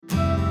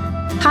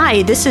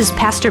Hi, this is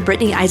Pastor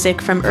Brittany Isaac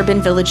from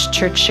Urban Village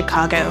Church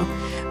Chicago.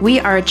 We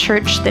are a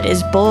church that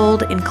is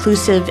bold,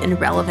 inclusive,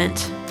 and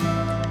relevant.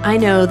 I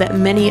know that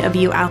many of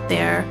you out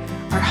there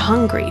are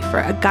hungry for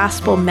a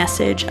gospel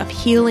message of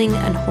healing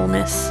and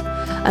wholeness,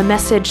 a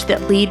message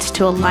that leads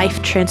to a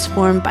life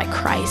transformed by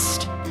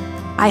Christ.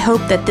 I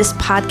hope that this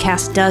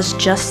podcast does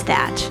just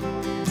that.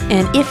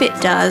 And if it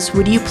does,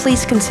 would you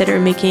please consider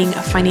making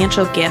a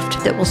financial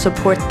gift that will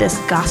support this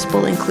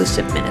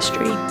gospel-inclusive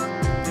ministry?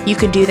 You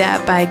can do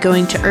that by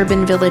going to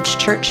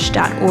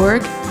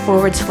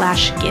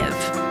urbanvillagechurch.org/give.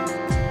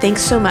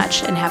 Thanks so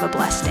much and have a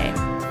blessed day.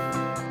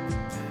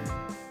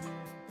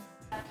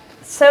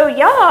 So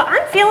y'all,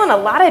 I'm feeling a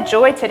lot of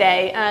joy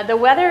today. The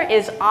weather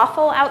is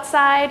awful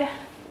outside,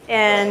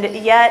 and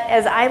yet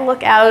as I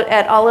look out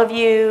at all of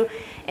you,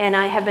 and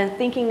I have been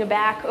thinking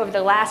back over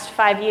the last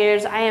 5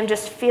 years, I am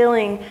just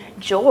feeling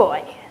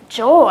joy.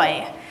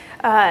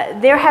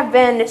 There have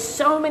been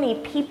so many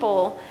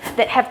people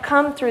that have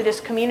come through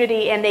this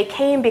community, and they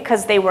came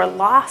because they were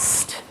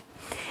lost,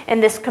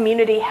 and this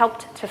community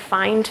helped to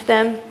find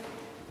them.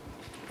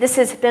 This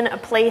has been a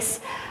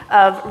place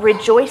of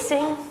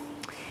rejoicing,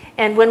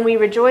 and when we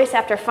rejoice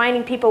after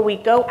finding people, we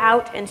go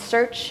out and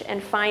search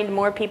and find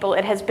more people.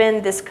 It has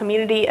been this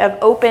community of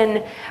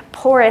open,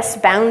 porous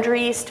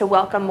boundaries to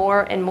welcome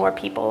more and more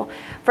people.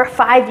 For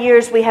 5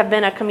 years, we have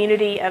been a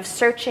community of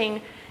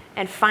searching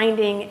and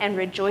finding and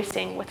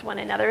rejoicing with one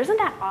another. Isn't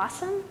that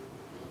awesome?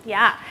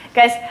 Yeah.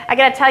 Guys, I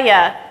got to tell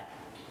you,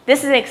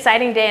 this is an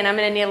exciting day, and I'm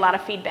going to need a lot of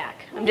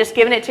feedback. I'm just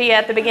giving it to you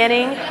at the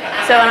beginning,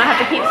 so I don't have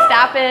to keep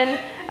stopping.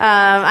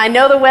 I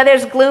know the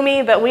weather's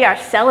gloomy, but we are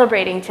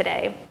celebrating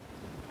today.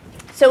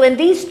 So in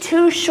these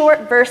 2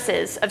 short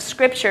verses of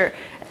Scripture,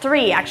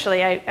 3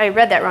 actually, I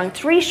read that wrong,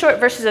 3 short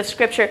verses of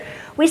Scripture,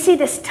 we see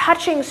this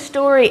touching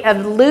story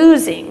of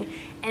losing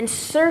and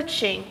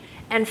searching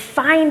and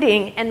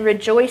finding and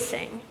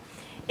rejoicing.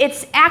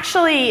 It's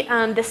actually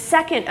the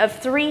second of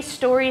 3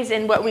 stories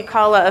in what we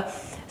call a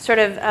sort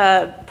of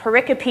a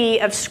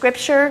pericope of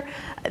Scripture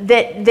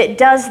that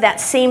does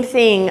that same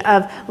thing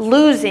of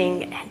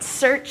losing and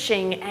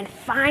searching and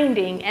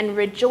finding and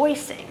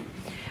rejoicing.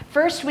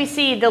 First, we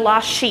see the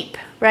lost sheep,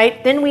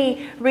 right? Then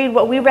we read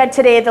what we read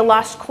today, the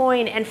lost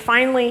coin, and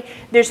finally,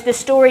 there's the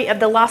story of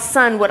the lost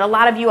son, what a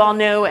lot of you all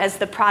know as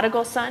the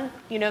prodigal son.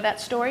 You know that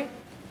story?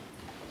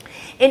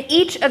 In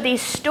each of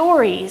these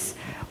stories,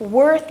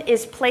 worth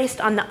is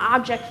placed on the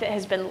object that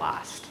has been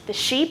lost. The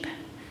sheep,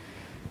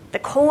 the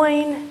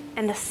coin,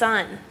 and the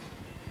son.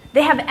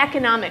 They have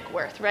economic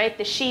worth, right?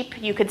 The sheep,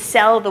 you could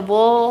sell the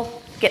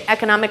wool, get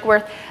economic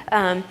worth.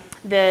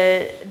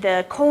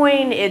 The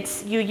coin,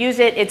 you use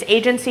its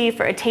agency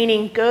for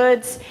attaining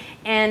goods.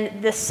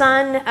 And the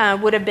son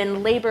would have been a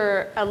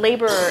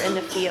laborer in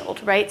the field,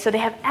 right? So they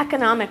have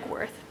economic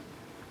worth.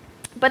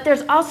 But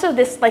there's also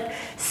this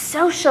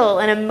social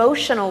and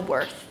emotional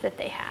worth that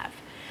they have.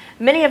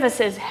 Many of us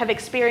have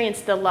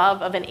experienced the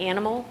love of an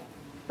animal,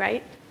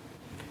 right?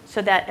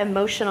 So that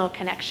emotional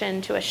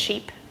connection to a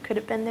sheep could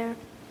have been there.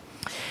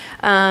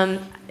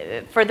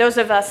 For those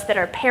of us that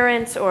are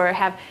parents or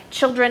have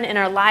children in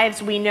our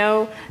lives, we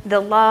know the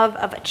love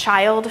of a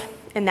child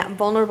and that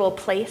vulnerable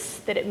place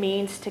that it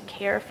means to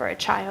care for a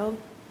child.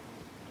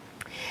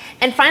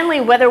 And finally,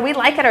 whether we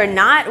like it or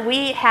not,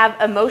 we have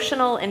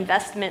emotional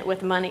investment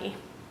with money.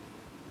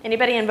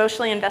 Anybody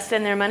emotionally invested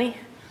in their money?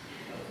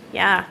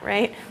 Yeah,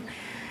 right?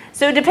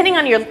 So depending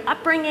on your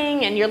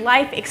upbringing and your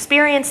life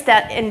experience,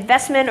 that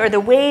investment or the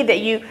way that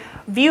you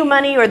view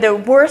money or the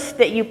worth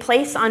that you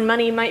place on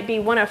money might be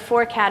one of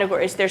 4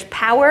 categories. There's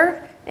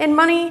power in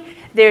money,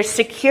 there's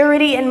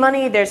security in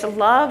money, there's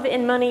love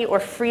in money, or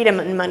freedom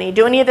in money.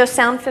 Do any of those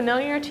sound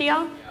familiar to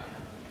y'all?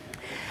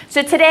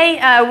 So today,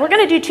 we're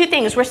going to do 2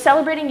 things. We're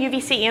celebrating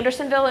UVC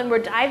Andersonville, and we're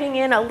diving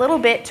in a little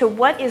bit to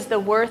what is the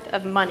worth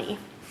of money.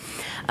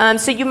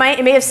 So you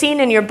may have seen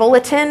in your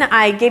bulletin,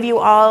 I gave you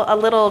all a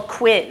little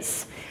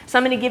quiz. So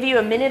I'm going to give you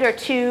a minute or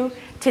 2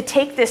 to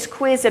take this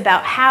quiz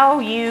about how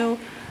you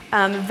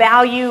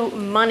value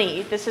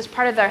money. This is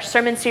part of our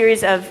sermon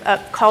series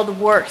called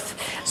Worth.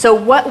 So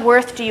what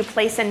worth do you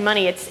place in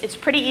money? It's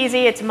pretty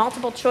easy. It's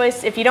multiple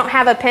choice. If you don't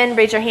have a pen,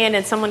 raise your hand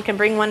and someone can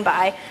bring one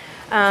by.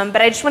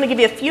 But I just want to give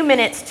you a few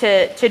minutes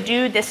to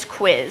do this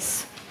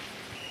quiz.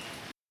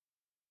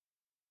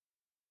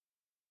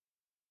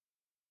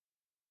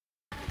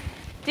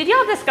 Did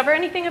y'all discover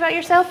anything about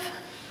yourself?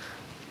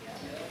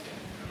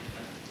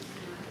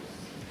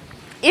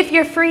 If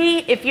you're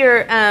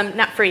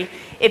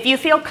if you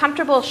feel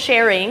comfortable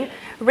sharing,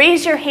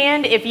 raise your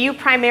hand if you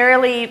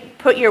primarily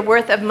put your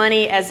worth of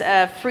money as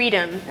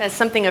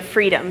something of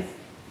freedom.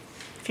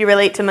 If you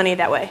relate to money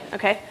that way,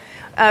 okay?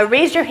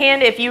 Raise your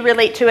hand if you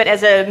relate to it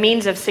as a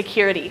means of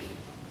security,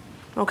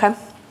 okay?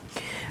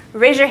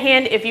 Raise your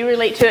hand if you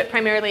relate to it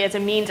primarily as a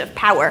means of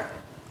power.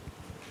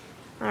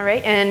 All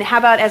right, and how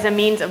about as a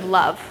means of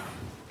love?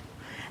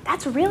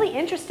 That's really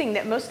interesting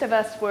that most of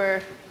us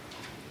were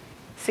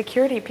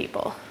security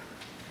people.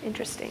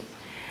 Interesting.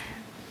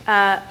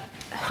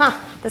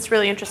 That's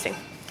really interesting.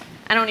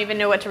 I don't even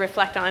know what to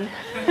reflect on.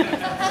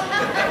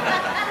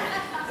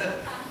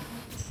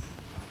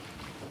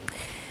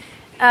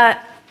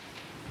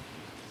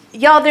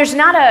 Y'all, there's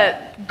not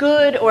a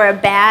good or a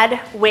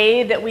bad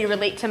way that we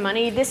relate to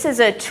money. This is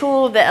a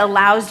tool that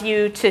allows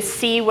you to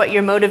see what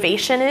your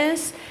motivation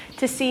is,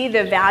 to see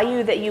the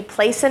value that you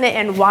place in it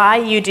and why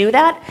you do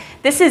that.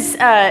 This is,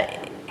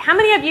 how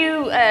many of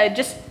you,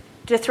 just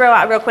to throw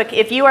out real quick,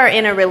 if you are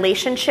in a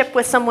relationship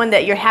with someone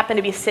that you happen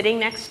to be sitting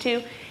next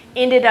to,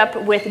 ended up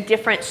with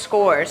different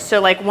scores? So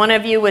like one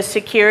of you was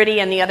security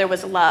and the other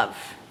was love.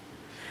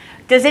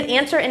 Does it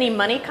answer any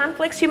money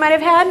conflicts you might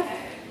have had?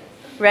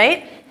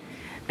 Right?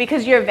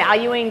 Because you're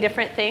valuing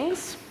different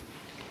things.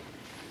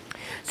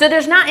 So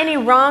there's not any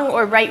wrong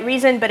or right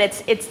reason, but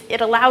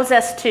it allows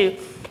us to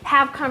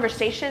have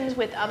conversations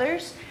with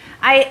others.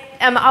 I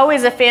am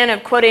always a fan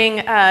of quoting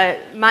Maya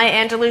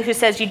Angelou, who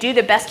says, you do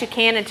the best you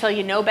can until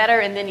you know better,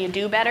 and then you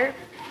do better.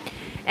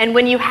 And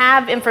when you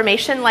have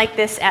information like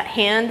this at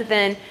hand,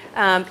 then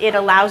it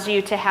allows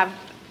you to have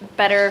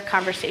better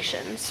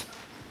conversations.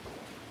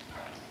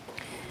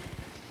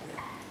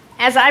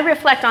 As I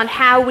reflect on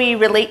how we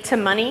relate to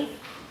money,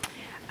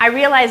 I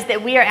realize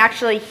that we are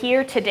actually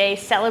here today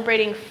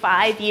celebrating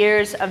 5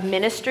 years of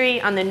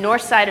ministry on the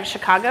north side of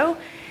Chicago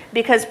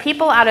because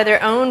people out of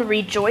their own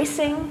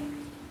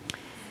rejoicing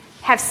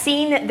have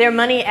seen their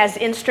money as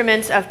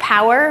instruments of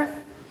power.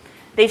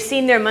 They've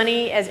seen their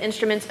money as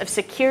instruments of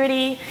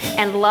security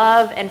and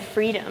love and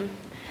freedom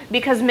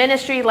because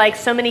ministry, like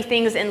so many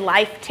things in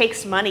life,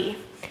 takes money.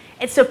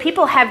 And so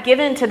people have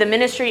given to the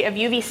ministry of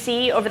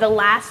UVC over the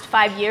last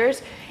 5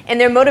 years, and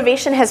their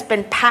motivation has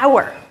been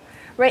power.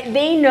 Right?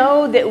 They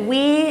know that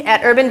we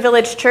at Urban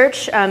Village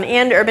Church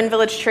and Urban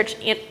Village Church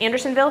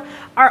Andersonville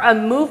are a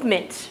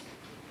movement.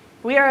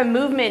 We are a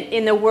movement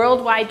in the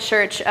worldwide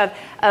church of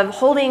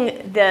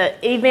holding the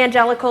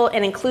evangelical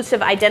and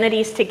inclusive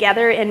identities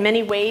together in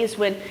many ways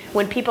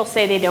when people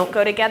say they don't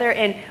go together.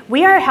 And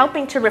we are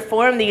helping to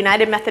reform the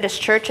United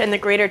Methodist Church and the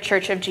Greater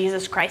Church of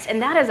Jesus Christ.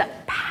 And that is a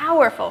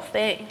powerful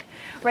thing.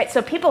 Right?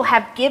 So people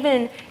have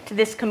given to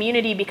this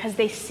community because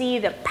they see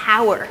the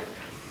power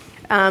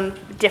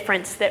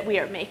difference that we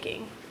are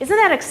making. Isn't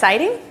that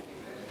exciting?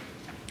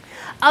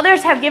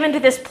 Others have given to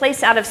this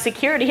place out of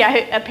security,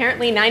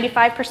 apparently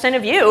 95%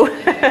 of you.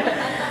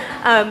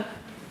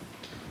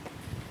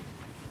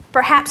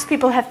 Perhaps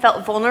people have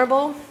felt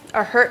vulnerable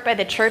or hurt by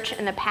the church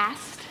in the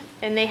past,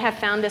 and they have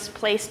found this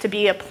place to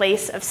be a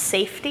place of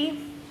safety,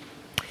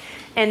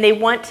 and they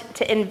want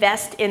to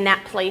invest in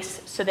that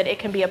place so that it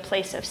can be a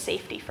place of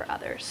safety for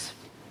others.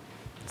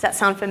 Does that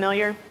sound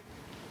familiar?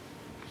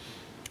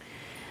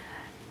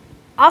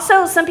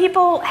 Also, some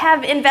people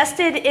have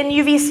invested in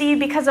UVC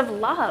because of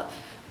love,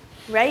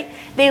 right?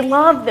 They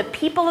love the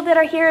people that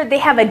are here. They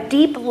have a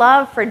deep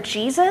love for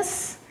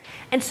Jesus,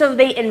 and so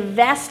they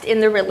invest in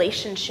the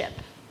relationship,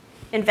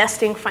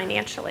 investing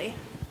financially.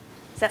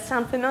 Does that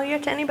sound familiar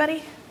to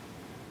anybody?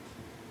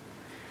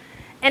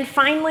 And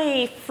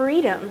finally,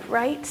 freedom,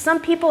 right?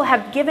 Some people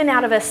have given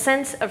out of a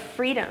sense of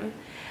freedom.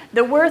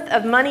 The worth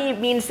of money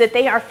means that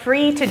they are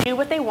free to do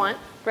what they want,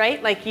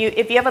 right? Like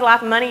if you have a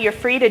lot of money, you're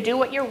free to do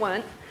what you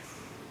want.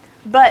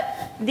 But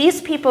these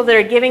people that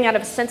are giving out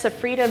of a sense of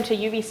freedom to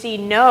UVC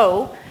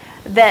know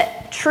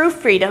that true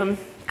freedom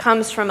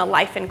comes from a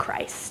life in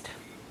Christ,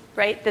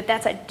 right?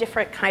 That's a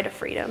different kind of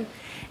freedom.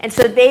 And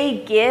so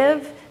they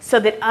give so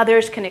that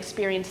others can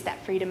experience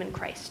that freedom in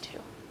Christ too.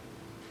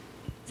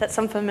 Does that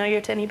sound familiar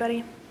to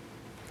anybody?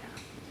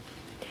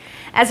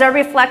 As I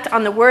reflect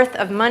on the worth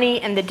of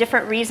money and the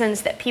different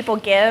reasons that people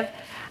give,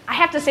 I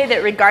have to say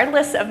that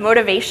regardless of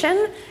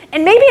motivation,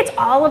 and maybe it's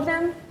all of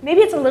them,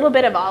 maybe it's a little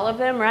bit of all of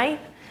them, right?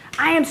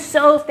 I am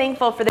so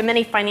thankful for the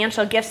many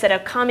financial gifts that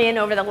have come in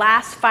over the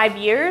last 5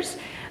 years.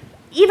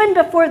 Even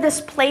before this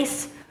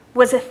place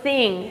was a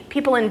thing,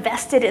 people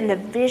invested in the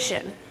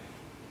vision.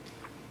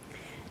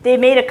 They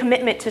made a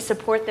commitment to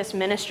support this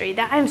ministry.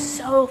 I'm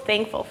so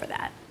thankful for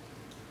that.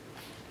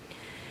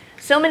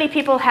 So many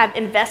people have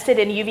invested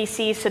in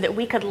UVC so that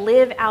we could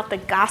live out the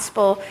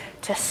gospel,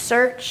 to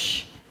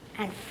search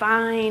and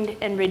find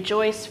and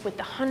rejoice with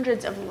the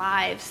hundreds of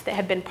lives that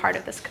have been part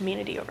of this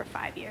community over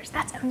 5 years.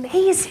 That's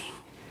amazing.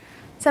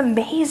 It's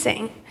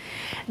amazing.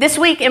 This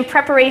week, in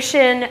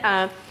preparation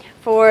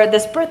for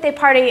this birthday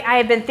party, I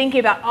have been thinking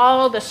about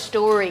all the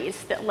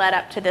stories that led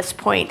up to this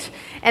point.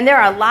 And there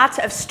are lots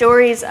of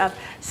stories of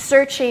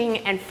searching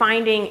and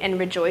finding and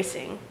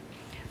rejoicing.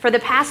 For the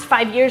past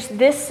 5 years,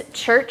 this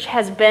church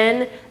has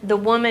been the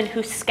woman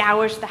who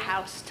scours the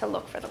house to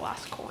look for the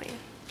lost coin.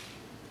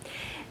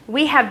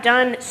 We have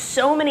done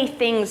so many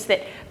things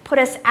that put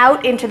us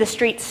out into the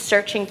streets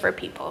searching for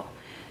people.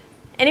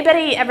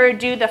 Anybody ever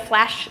do the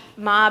flash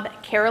mob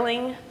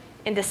caroling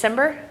in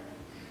December?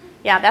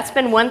 Yeah, that's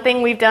been one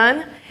thing we've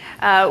done.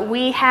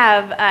 We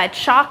have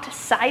chalked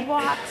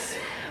sidewalks.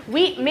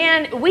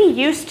 We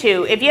used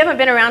to, if you haven't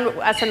been around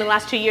us in the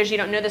last 2 years, you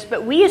don't know this,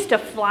 but we used to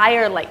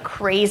flyer like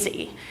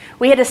crazy.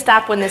 We had to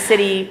stop when the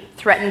city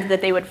threatened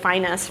that they would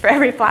fine us for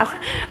every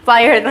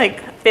flyer,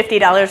 like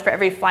 $50 for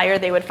every flyer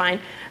they would find.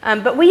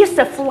 But we used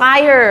to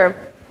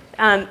flyer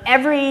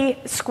every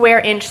square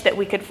inch that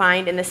we could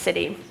find in the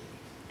city.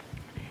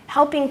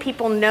 helping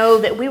people know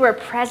that we were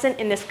present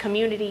in this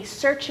community,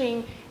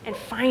 searching and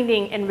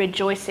finding and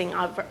rejoicing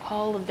over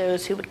all of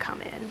those who would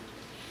come in.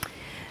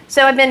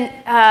 So I've been,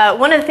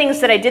 one of the things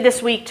that I did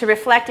this week to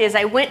reflect is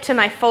I went to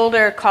my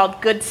folder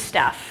called Good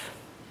Stuff.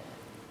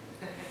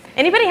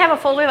 Anybody have a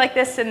folder like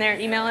this in their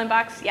email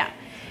inbox? Yeah.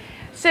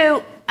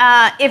 So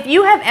if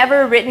you have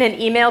ever written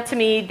an email to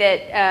me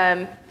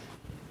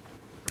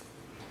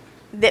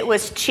that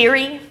was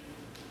cheery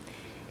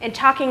and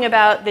talking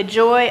about the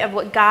joy of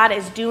what God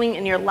is doing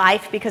in your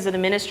life because of the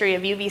ministry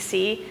of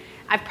UVC,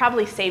 I've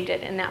probably saved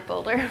it in that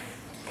folder.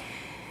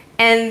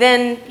 And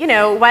then,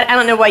 I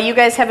don't know why you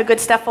guys have a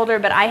Good Stuff folder,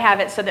 but I have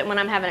it so that when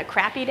I'm having a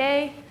crappy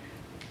day,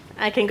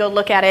 I can go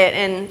look at it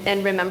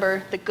and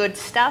remember the good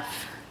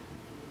stuff,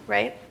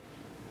 right?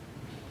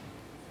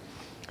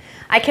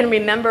 I can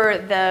remember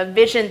the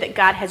vision that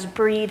God has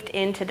breathed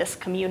into this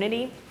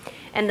community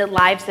and the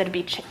lives that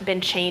have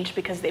been changed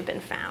because they've been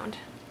found.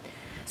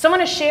 So I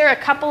want to share a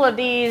couple of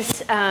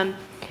these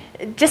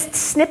just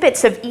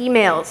snippets of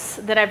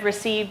emails that I've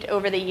received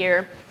over the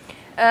year.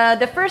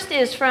 The first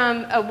is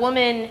from a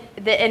woman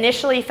that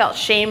initially felt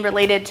shame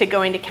related to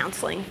going to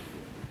counseling.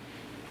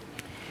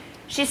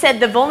 She said,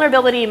 "The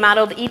vulnerability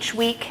modeled each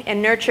week and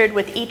nurtured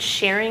with each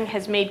sharing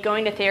has made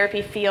going to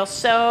therapy feel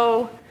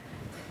so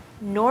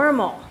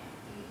normal.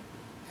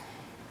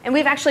 And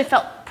we've actually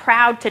felt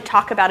proud to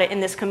talk about it in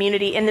this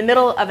community in the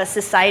middle of a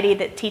society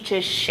that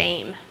teaches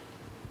shame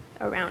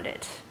around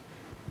it.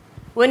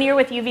 When you're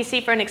with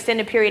UVC for an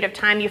extended period of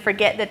time, you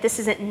forget that this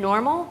isn't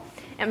normal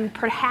and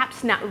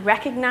perhaps not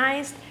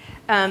recognized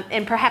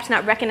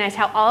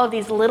how all of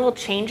these little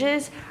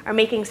changes are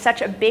making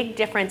such a big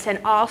difference and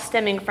all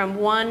stemming from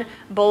one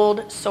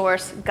bold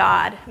source,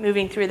 God,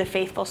 moving through the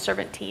faithful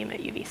servant team at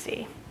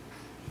UVC.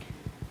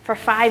 For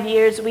 5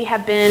 years, we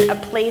have been a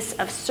place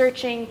of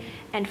searching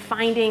and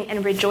finding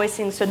and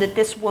rejoicing so that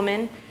this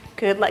woman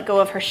could let go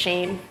of her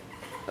shame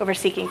over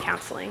seeking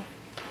counseling."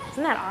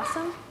 Isn't that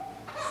awesome?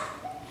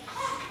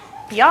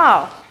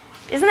 Y'all,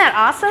 isn't that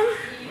awesome?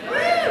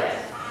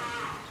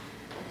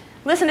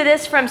 Listen to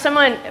this from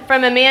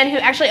a man who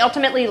actually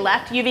ultimately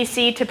left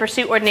UVC to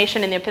pursue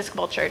ordination in the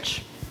Episcopal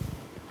Church.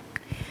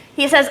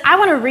 He says, "I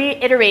want to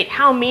reiterate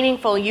how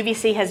meaningful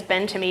UVC has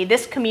been to me.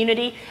 This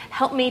community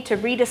helped me to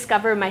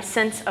rediscover my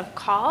sense of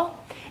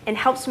call and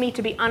helps me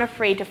to be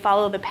unafraid to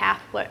follow the path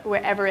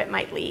wherever it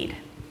might lead.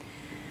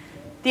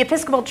 The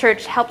Episcopal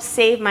Church helped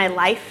save my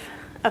life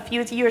a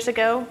few years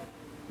ago,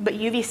 but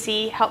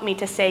UVC helped me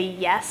to say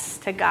yes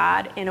to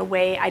God in a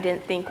way I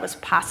didn't think was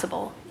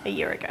possible a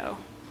year ago.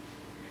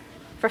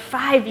 For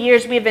 5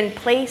 years, we have been a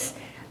place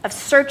of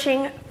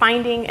searching,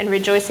 finding, and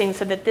rejoicing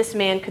so that this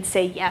man could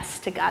say yes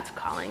to God's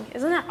calling."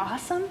 Isn't that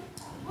awesome?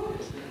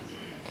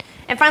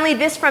 And finally,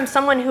 this from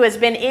someone who has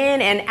been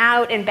in and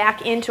out and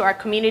back into our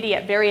community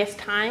at various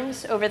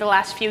times over the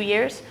last few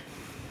years.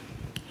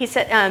 He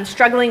said,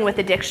 struggling with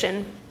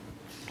addiction.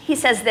 He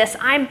says this,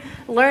 "I'm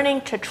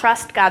learning to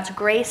trust God's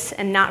grace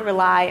and not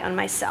rely on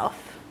myself.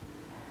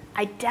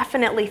 I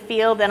definitely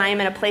feel that I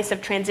am in a place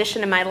of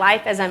transition in my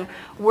life as I'm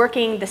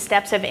working the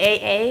steps of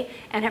AA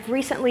and have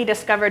recently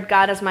discovered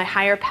God as my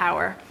higher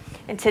power,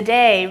 and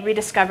today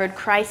rediscovered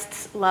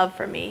Christ's love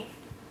for me.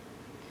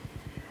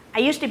 I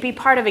used to be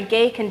part of a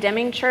gay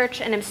condemning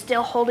church and am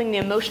still holding the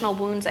emotional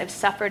wounds I've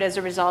suffered as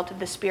a result of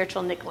the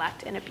spiritual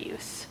neglect and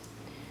abuse.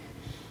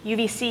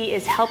 UVC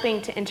is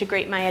helping to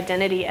integrate my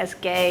identity as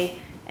gay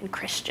and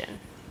Christian.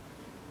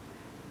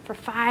 For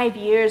 5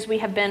 years, we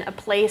have been a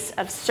place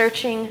of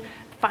searching,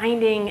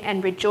 finding,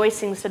 and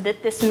rejoicing so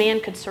that this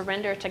man could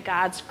surrender to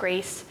God's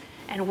grace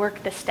and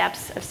work the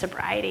steps of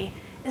sobriety."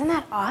 Isn't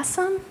that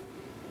awesome?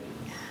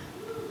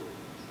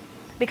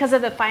 Because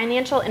of the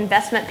financial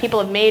investment people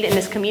have made in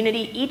this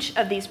community, each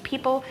of these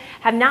people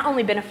have not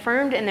only been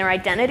affirmed in their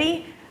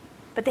identity,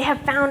 but they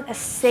have found a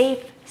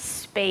safe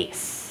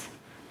space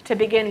to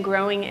begin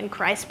growing in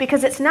Christ.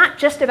 Because it's not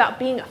just about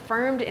being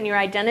affirmed in your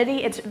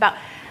identity, it's about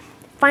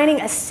finding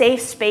a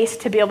safe space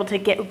to be able to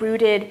get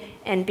rooted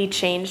and be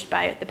changed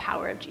by the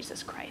power of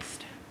Jesus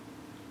Christ.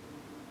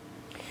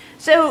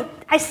 So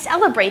I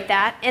celebrate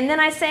that, and then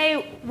I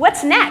say,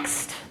 what's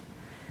next?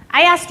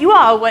 I asked you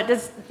all, what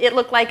does it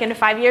look like in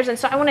 5 years? And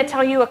so I want to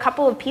tell you a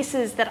couple of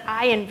pieces that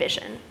I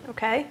envision,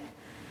 okay?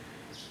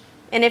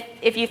 And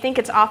if you think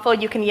it's awful,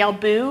 you can yell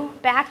boo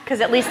back, because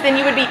at least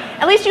you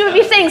would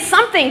be saying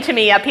something to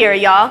me up here,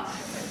 y'all.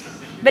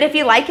 But if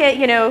you like it,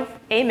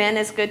 amen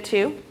is good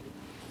too.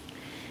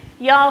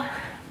 Y'all,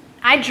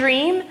 I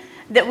dream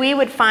that we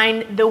would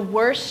find the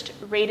worst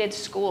rated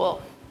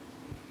school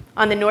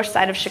on the north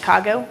side of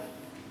Chicago,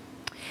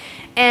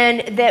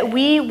 and that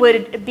we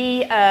would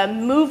be a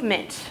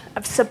movement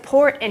of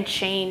support and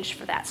change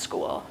for that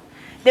school.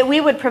 That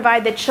we would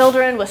provide the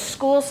children with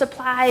school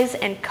supplies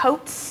and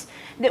coats.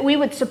 That we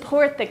would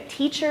support the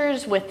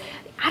teachers with,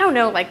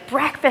 like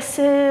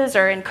breakfasts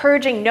or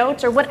encouraging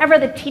notes or whatever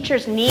the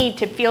teachers need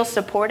to feel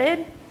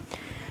supported.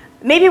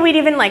 Maybe we'd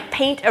even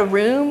paint a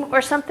room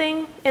or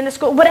something in the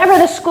school, whatever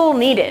the school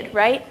needed,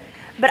 right?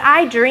 But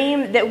I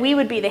dream that we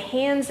would be the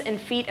hands and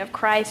feet of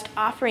Christ,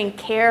 offering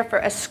care for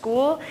a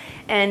school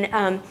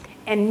and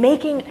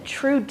making a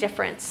true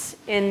difference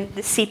in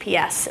the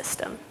CPS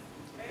system.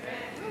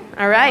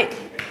 All right,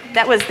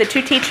 that was the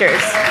two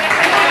teachers.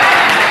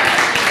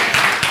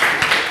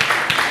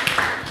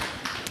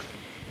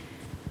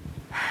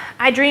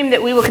 I dream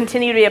that we will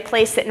continue to be a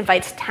place that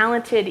invites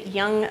talented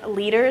young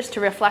leaders to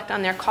reflect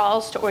on their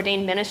calls to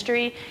ordained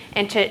ministry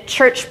and to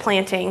church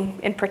planting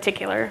in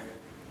particular.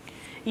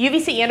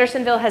 UVC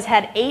Andersonville has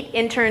had 8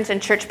 interns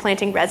and church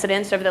planting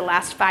residents over the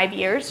last 5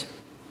 years.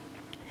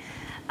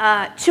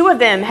 2 of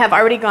them have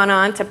already gone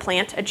on to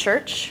plant a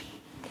church.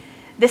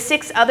 The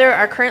 6 other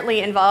are currently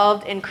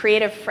involved in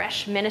creative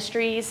fresh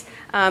ministries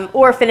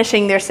or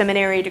finishing their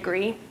seminary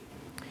degree.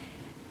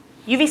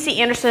 UVC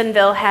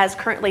Andersonville has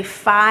currently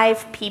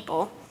 5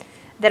 people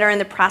that are in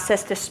the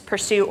process to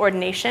pursue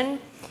ordination,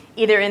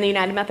 either in the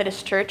United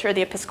Methodist Church or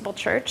the Episcopal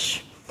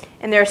Church.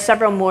 And there are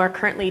several more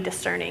currently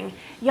discerning.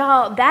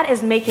 Y'all, that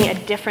is making a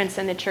difference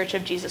in the Church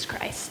of Jesus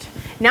Christ.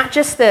 Not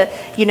just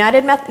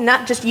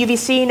not just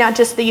UVC, not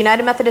just the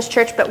United Methodist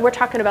Church, but we're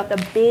talking about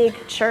the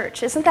big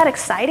church. Isn't that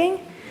exciting?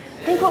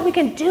 Think what we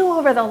can do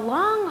over the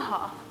long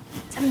haul.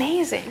 It's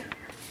amazing.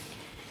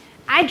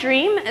 I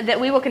dream that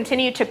we will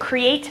continue to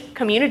create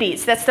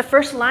communities. That's the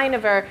first line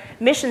of our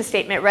mission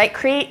statement, right?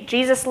 Create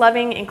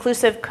Jesus-loving,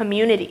 inclusive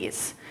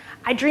communities.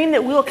 I dream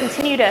that we will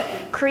continue to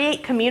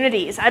create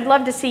communities. I'd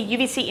love to see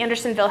UVC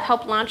Andersonville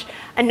help launch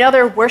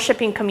another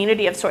worshiping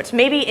community of sorts.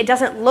 Maybe it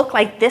doesn't look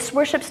like this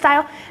worship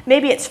style.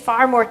 Maybe it's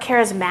far more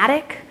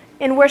charismatic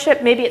in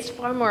worship. Maybe it's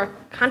far more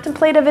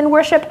contemplative in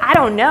worship. I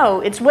don't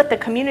know. It's what the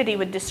community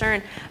would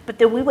discern. But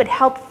that we would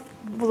help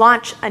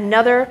launch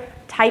another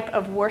type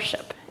of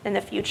worship in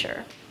the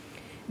future.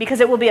 Because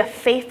it will be a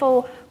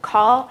faithful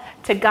call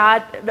to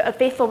God, a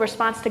faithful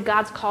response to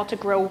God's call to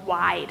grow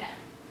wide.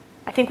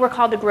 I think we're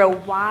called to grow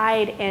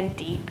wide and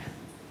deep,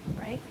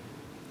 right?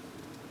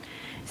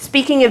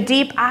 Speaking of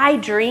deep, I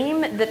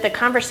dream that the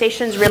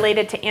conversations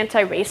related to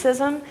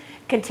anti-racism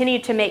continue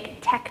to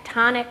make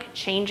tectonic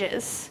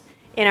changes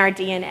in our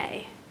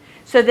DNA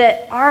so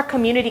that our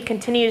community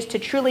continues to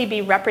truly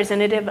be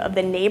representative of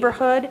the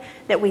neighborhood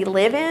that we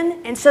live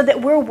in, and so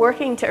that we're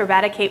working to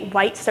eradicate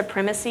white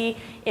supremacy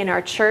in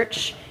our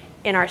church,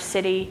 in our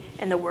city,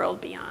 and the world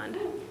beyond.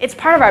 It's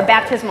part of our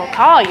baptismal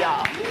call,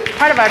 y'all. It's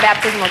part of our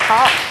baptismal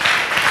call.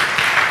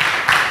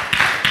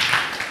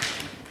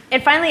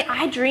 And finally,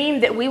 I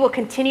dream that we will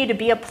continue to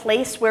be a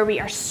place where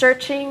we are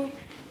searching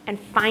and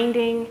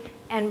finding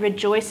and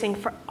rejoicing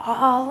for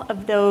all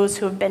of those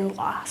who have been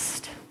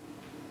lost.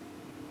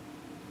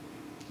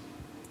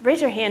 Raise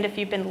your hand if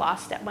you've been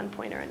lost at one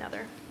point or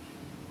another.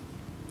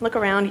 Look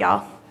around,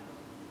 y'all.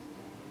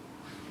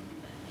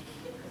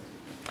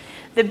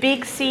 The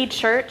Big C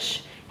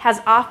Church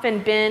has often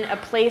been a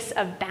place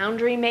of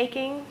boundary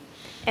making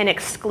and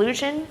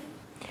exclusion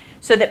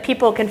so that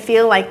people can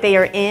feel like they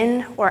are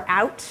in or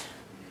out,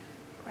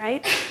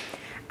 right?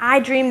 I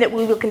dream that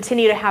we will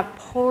continue to have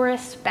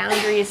porous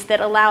boundaries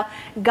that allow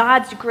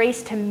God's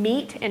grace to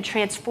meet and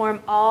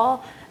transform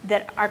all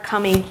that are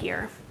coming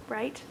here,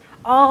 right?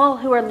 All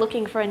who are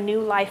looking for a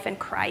new life in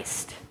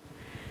Christ.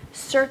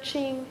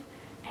 Searching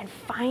and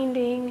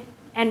finding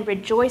and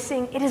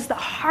rejoicing. It is the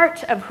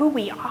heart of who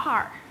we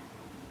are.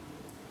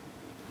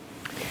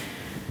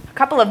 A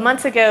couple of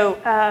months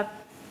ago,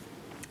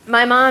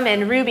 my mom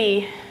and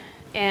Ruby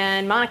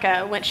and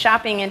Monica went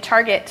shopping in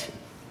Target.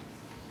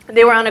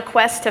 They were on a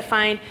quest to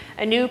find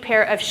a new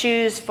pair of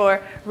shoes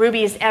for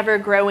Ruby's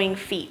ever-growing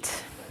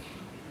feet.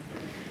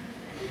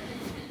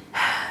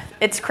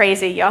 It's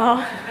crazy,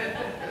 y'all.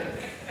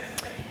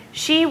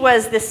 She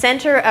was the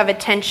center of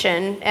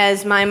attention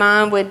as my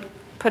mom would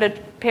put a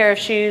pair of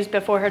shoes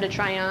before her to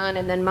try on,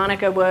 and then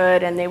Monica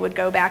would, and they would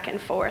go back and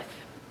forth.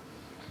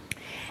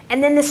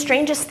 And then the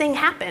strangest thing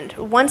happened.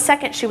 One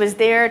second she was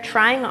there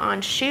trying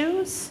on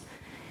shoes.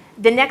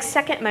 The next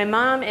second my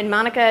mom and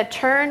Monica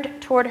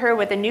turned toward her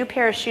with a new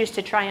pair of shoes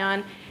to try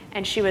on,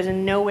 and she was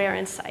nowhere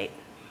in sight.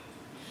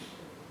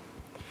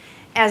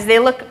 As they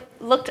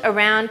looked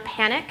around,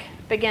 panic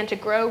began to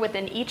grow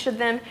within each of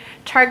them.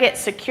 Target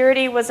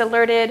security was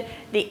alerted.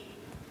 The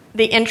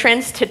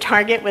entrance to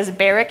Target was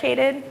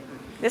barricaded.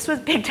 This was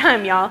big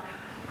time, y'all.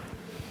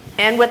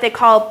 And what they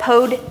call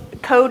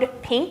Code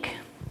Pink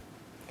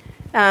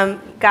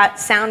got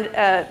sound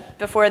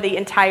before the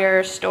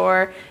entire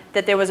store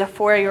that there was a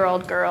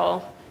 4-year-old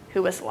girl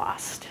who was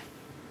lost.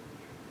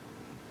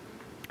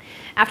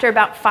 After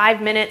about 5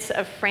 minutes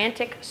of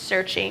frantic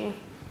searching,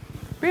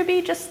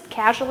 Ruby just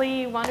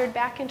casually wandered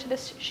back into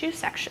this shoe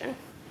section.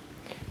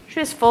 She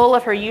was full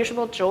of her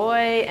usual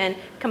joy and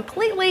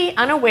completely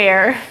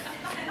unaware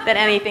that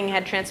anything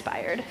had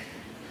transpired.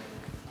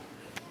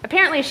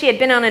 Apparently, she had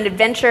been on an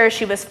adventure.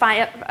 She was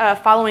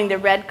following the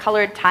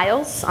red-colored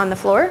tiles on the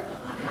floor.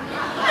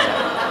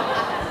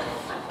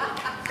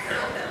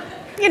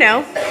 You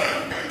know,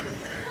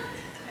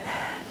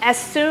 as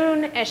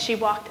soon as she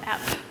walked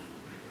up,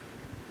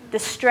 the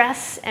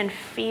stress and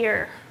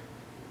fear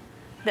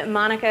that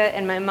Monica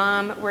and my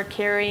mom were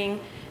carrying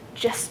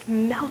just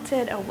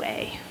melted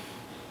away.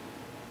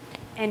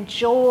 And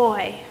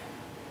joy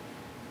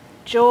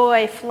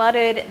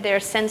flooded their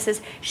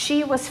senses.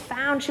 She was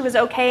found, she was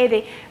okay.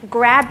 They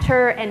grabbed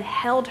her and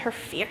held her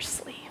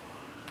fiercely.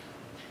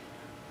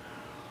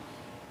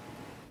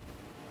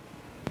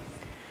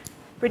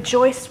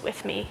 Rejoice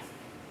with me,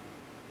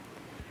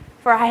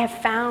 for I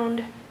have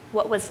found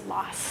what was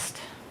lost,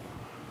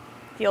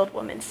 the old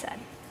woman said.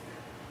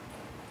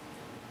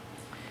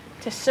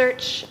 To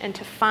search and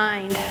to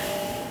find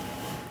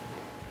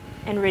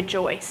and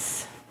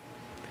rejoice.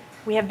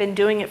 We have been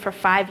doing it for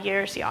 5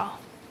 years, y'all.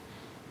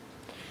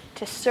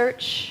 To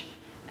search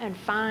and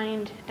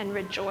find and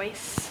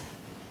rejoice.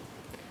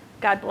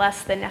 God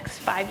bless the next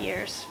 5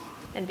 years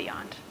and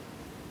beyond.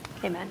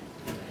 Amen.